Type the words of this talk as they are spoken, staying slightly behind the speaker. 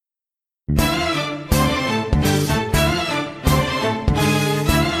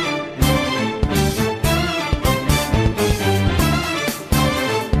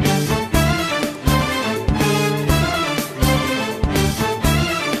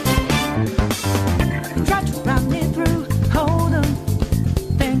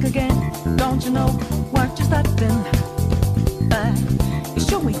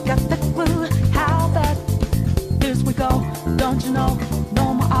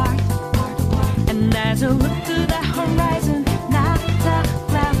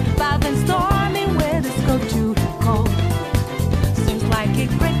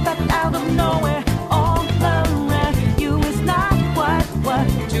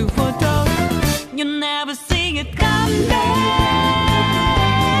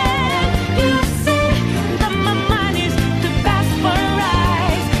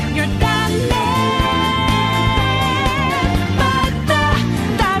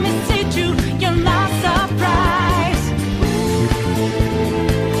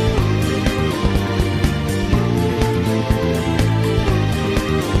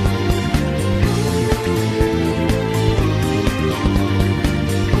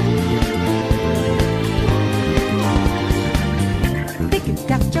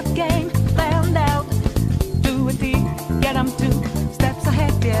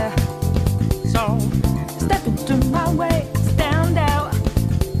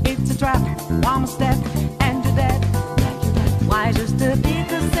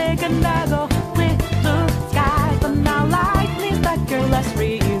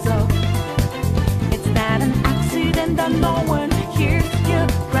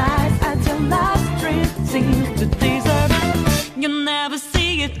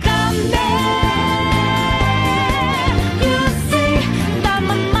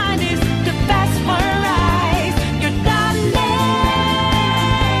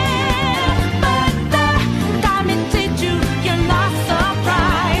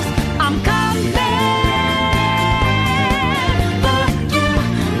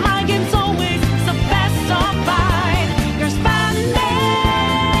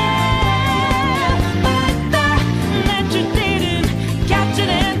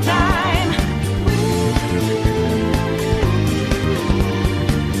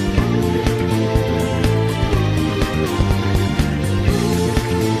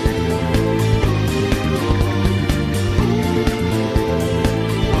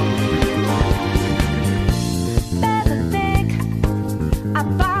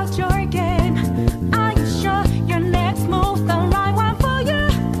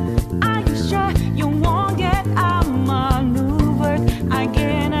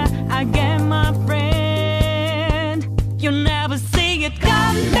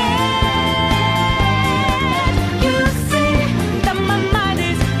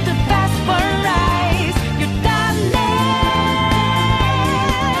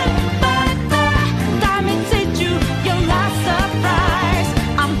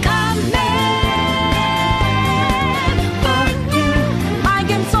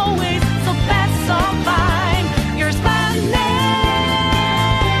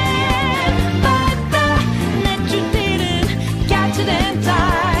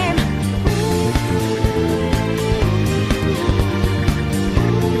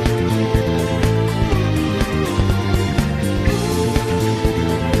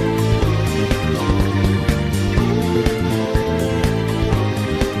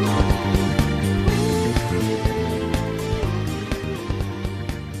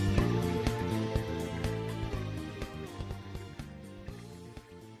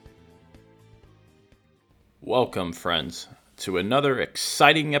Welcome, friends, to another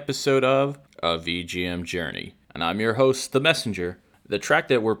exciting episode of A VGM Journey. And I'm your host, The Messenger. The track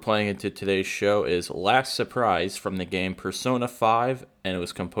that we're playing into today's show is Last Surprise from the game Persona 5, and it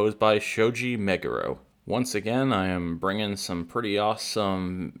was composed by Shoji Meguro. Once again, I am bringing some pretty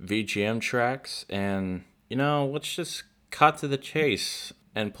awesome VGM tracks, and, let's just cut to the chase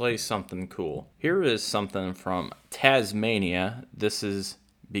and play something cool. Here is something from Taz-Mania. This is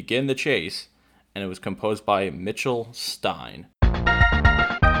Begin the Chase, and it was composed by Mitchell Stein.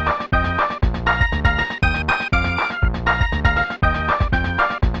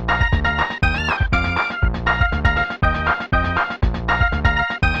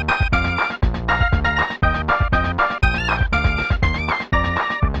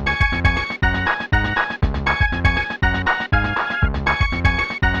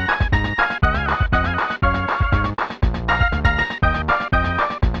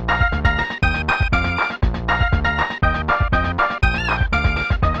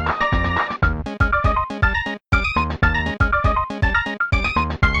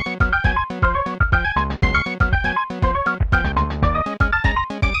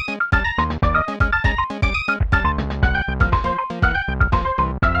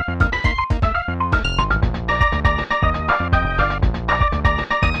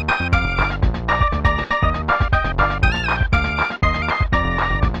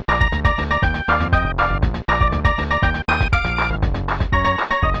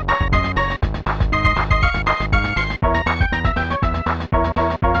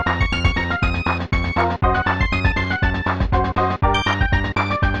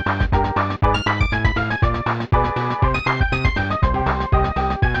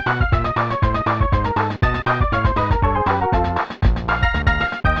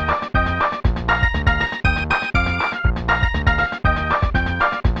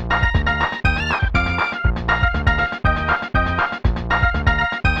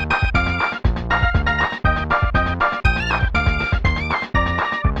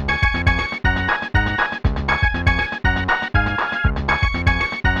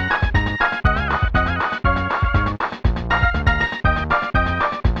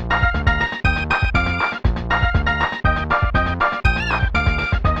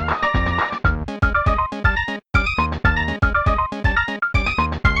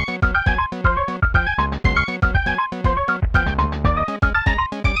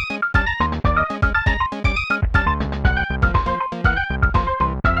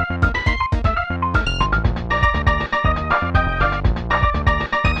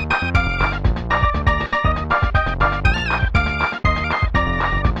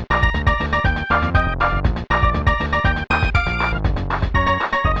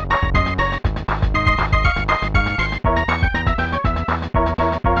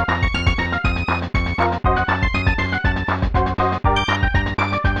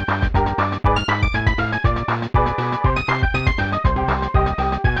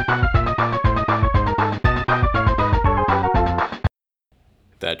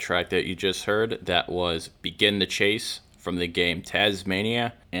 track that you just heard, that was Begin the Chase from the game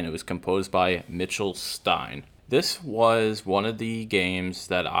Taz-Mania, and it was composed by Mitchell Stein. This was one of the games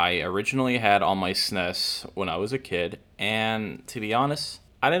that I originally had on my SNES when I was a kid, and to be honest,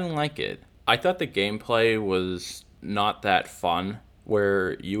 I didn't like it. I thought the gameplay was not that fun,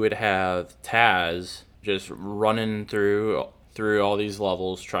 where you would have Taz just running through all these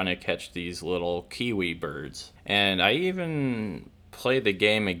levels trying to catch these little kiwi birds. And I even played the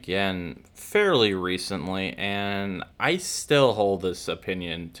game again fairly recently, and I still hold this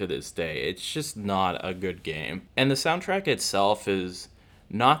opinion to this day. It's just not a good game. And the soundtrack itself is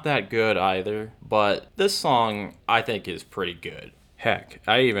not that good either, but this song I think is pretty good. Heck,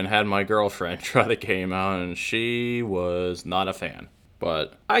 I even had my girlfriend try the game out, and she was not a fan.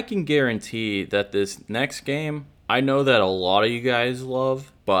 But I can guarantee that this next game, I know that a lot of you guys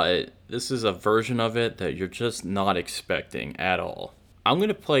love, but this is a version of it that you're just not expecting at all. I'm going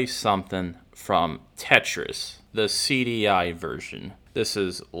to play something from Tetris, the CDI version. This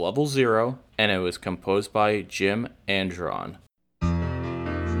is Level 0, and it was composed by Jim Andron.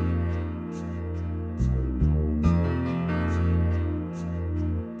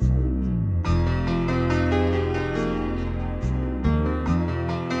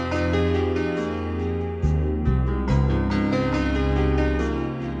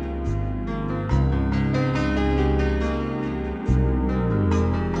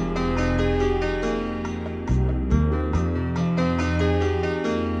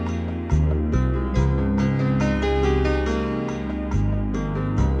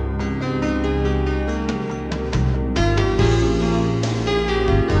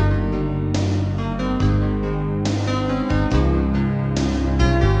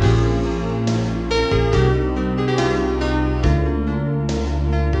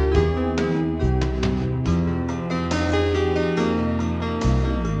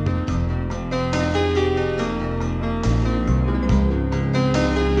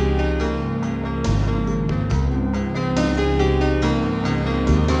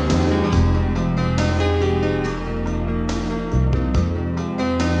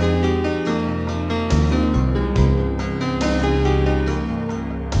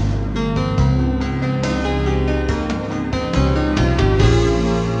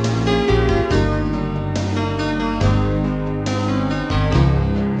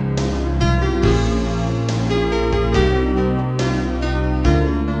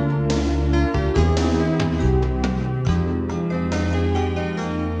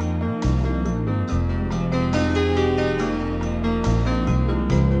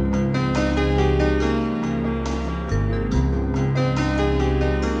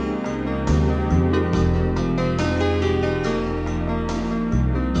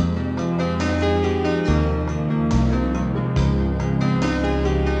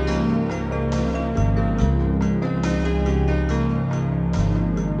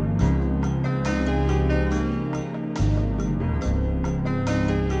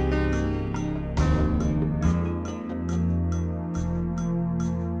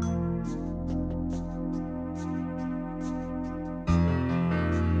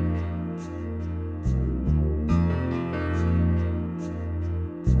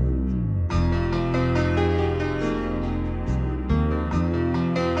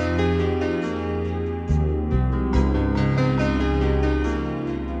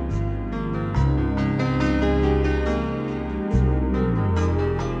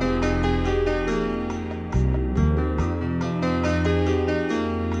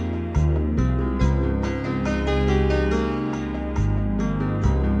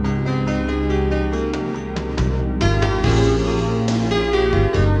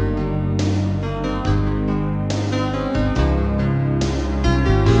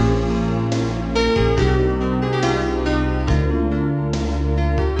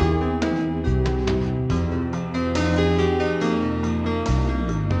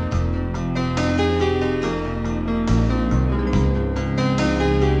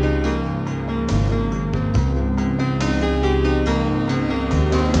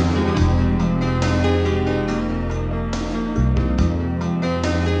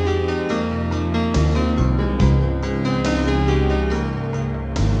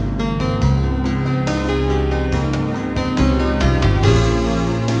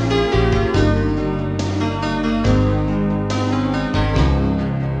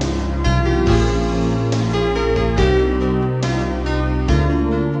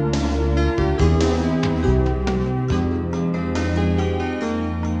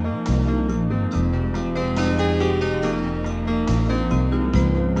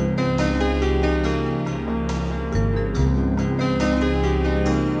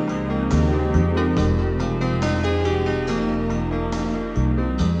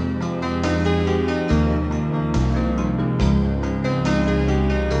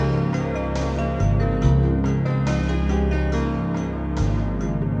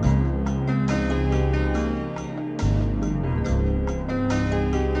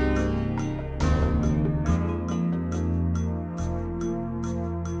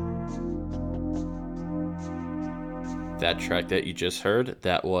 That track that you just heard,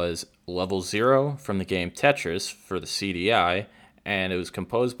 that was Level 0 from the game Tetris for the CDI, and it was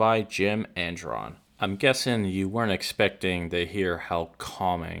composed by Jim Andron. I'm guessing you weren't expecting to hear how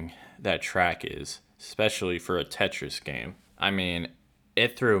calming that track is, especially for a Tetris game. I mean,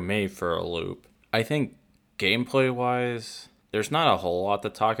 it threw me for a loop. I think gameplay-wise, there's not a whole lot to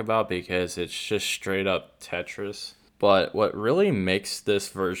talk about because it's just straight up Tetris. But what really makes this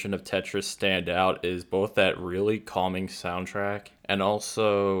version of Tetris stand out is both that really calming soundtrack and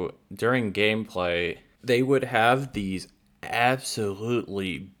also during gameplay, they would have these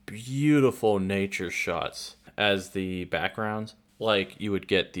absolutely beautiful nature shots as the backgrounds. Like you would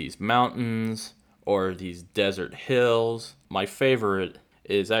get these mountains or these desert hills. My favorite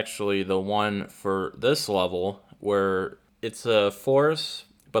is actually the one for this level where it's a forest,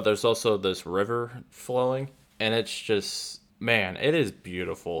 but there's also this river flowing. And it's just, man, it is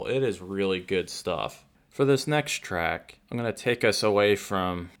beautiful. It is really good stuff. For this next track, I'm going to take us away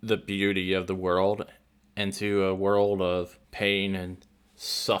from the beauty of the world into a world of pain and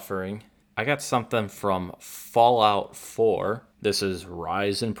suffering. I got something from Fallout 4. This is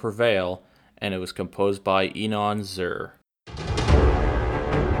Rise and Prevail, and it was composed by Inon.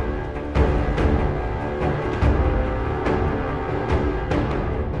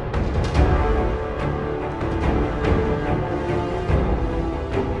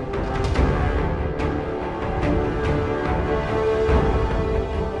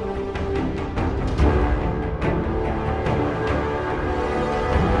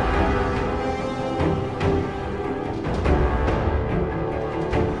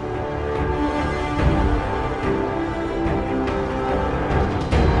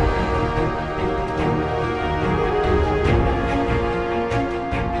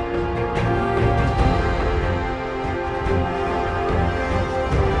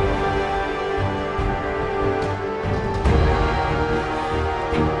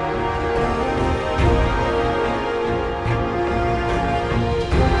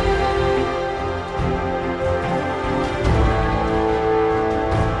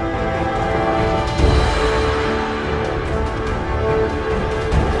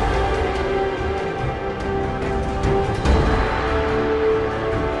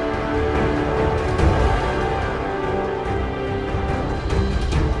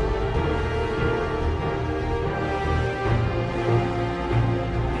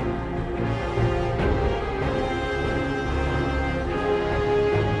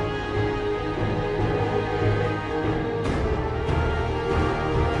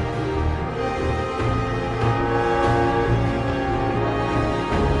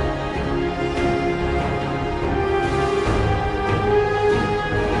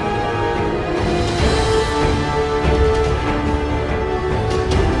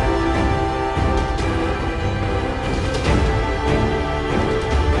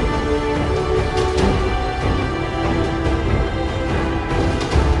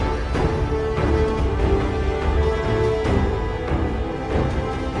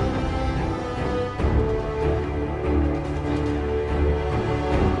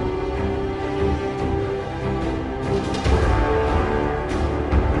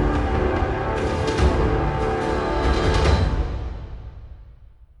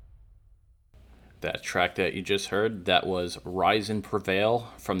 That track that you just heard, that was Rise and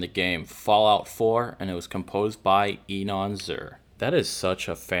Prevail from the game Fallout 4, and it was composed by Inon. That is such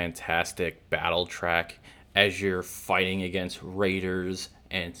a fantastic battle track as you're fighting against raiders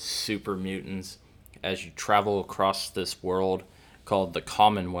and super mutants as you travel across this world called the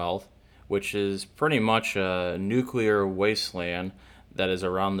Commonwealth, which is pretty much a nuclear wasteland that is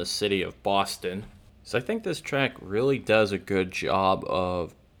around the city of Boston. So I think this track really does a good job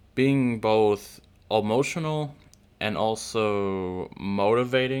of being both emotional and also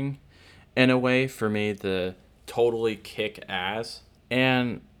motivating in a way for me to totally kick ass.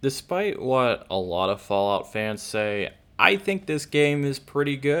 And despite what a lot of Fallout fans say, I think this game is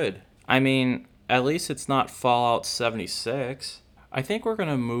pretty good. I mean, at least it's not Fallout 76. I think we're going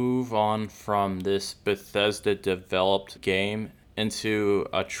to move on from this Bethesda developed game into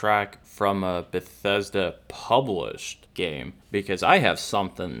a track from a Bethesda published game because I have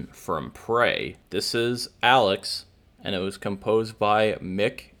something from Prey. This is Alex, and it was composed by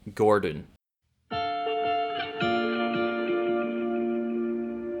Mick Gordon.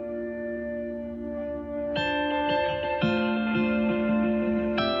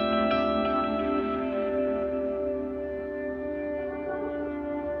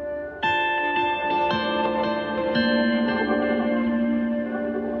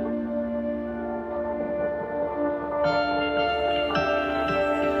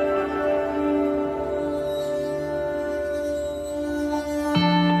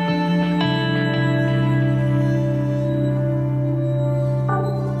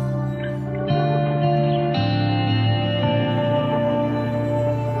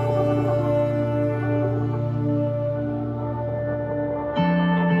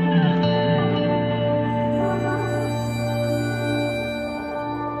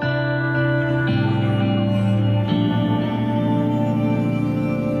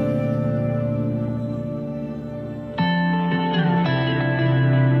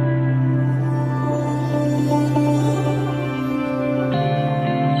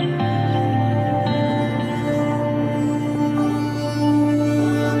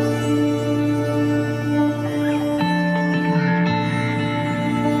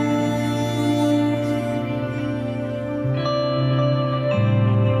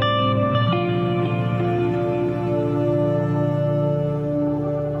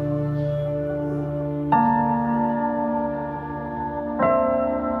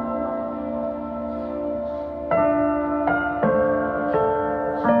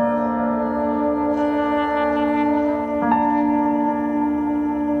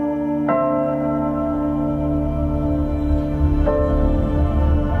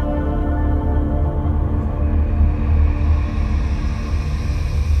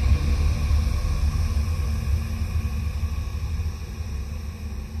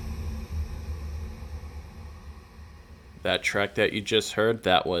 That track that you just heard,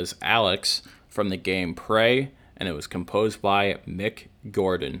 that was Alex from the game Prey, and it was composed by Mick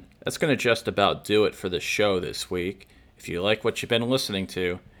Gordon. That's going to just about do it for the show this week. If you like what you've been listening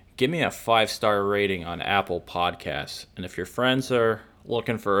to, give me a 5-star rating on Apple Podcasts. And if your friends are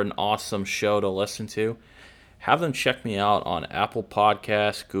looking for an awesome show to listen to, have them check me out on Apple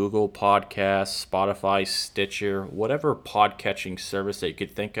Podcasts, Google Podcasts, Spotify, Stitcher, whatever podcatching service that you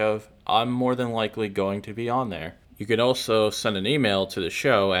could think of. I'm more than likely going to be on there. You could also send an email to the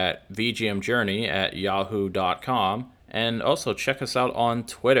show at vgmjourney@yahoo.com, and also check us out on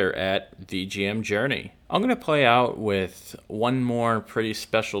Twitter at vgmjourney. I'm going to play out with one more pretty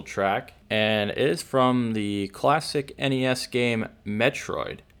special track, and it is from the classic NES game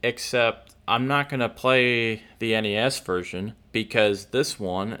Metroid, except I'm not going to play the NES version because this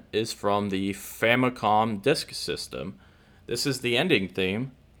one is from the Famicom Disk System. This is the ending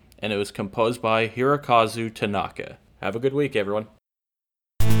theme, and it was composed by Hirokazu Tanaka. Have a good week, everyone.